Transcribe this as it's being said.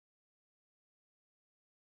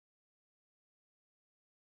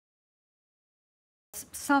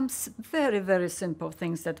some very, very simple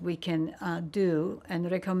things that we can do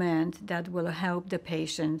and recommend that will help the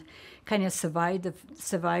patient kind of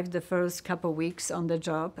survive the first couple weeks on the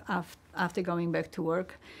job after going back to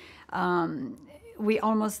work. We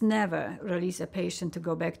almost never release a patient to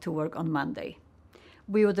go back to work on Monday.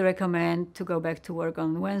 We would recommend to go back to work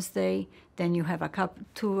on Wednesday. Then you have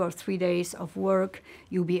 2 or 3 days of work.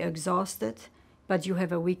 You'll be exhausted, but you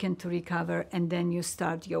have a weekend to recover, and then you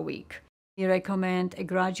start your week. We recommend a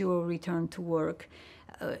gradual return to work.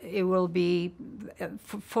 It will be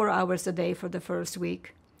 4 hours a day for the first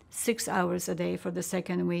week, 6 hours a day for the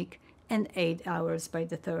second week, and 8 hours by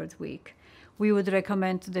the third week. We would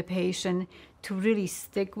recommend to the patient to really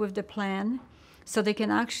stick with the plan so they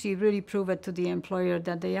can actually really prove it to the employer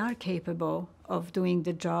that they are capable of doing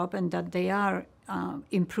the job and that they are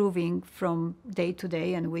improving from day to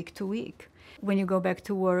day and week to week. When you go back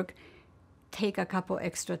to work, take a couple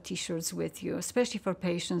extra t-shirts with you, especially for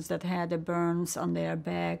patients that had burns on their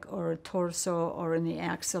back or torso or in the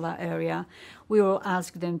axilla area. We will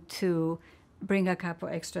ask them to bring a couple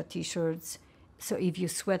extra t-shirts. So if you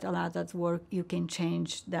sweat a lot at work, you can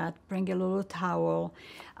change that. Bring a little towel.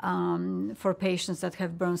 For patients that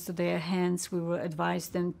have burns to their hands, we will advise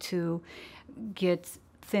them to get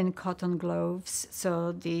thin cotton gloves.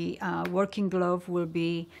 So the working glove will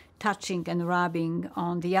be touching and rubbing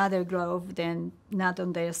on the other glove, then not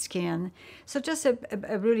on their skin. So just a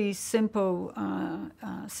really simple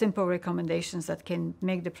recommendations that can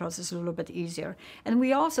make the process a little bit easier. And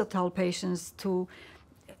we also tell patients to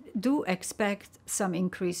do expect some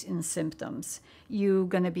increase in symptoms. You're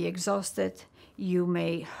going to be exhausted. You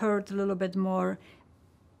may hurt a little bit more,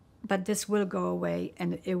 but this will go away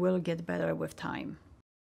and it will get better with time.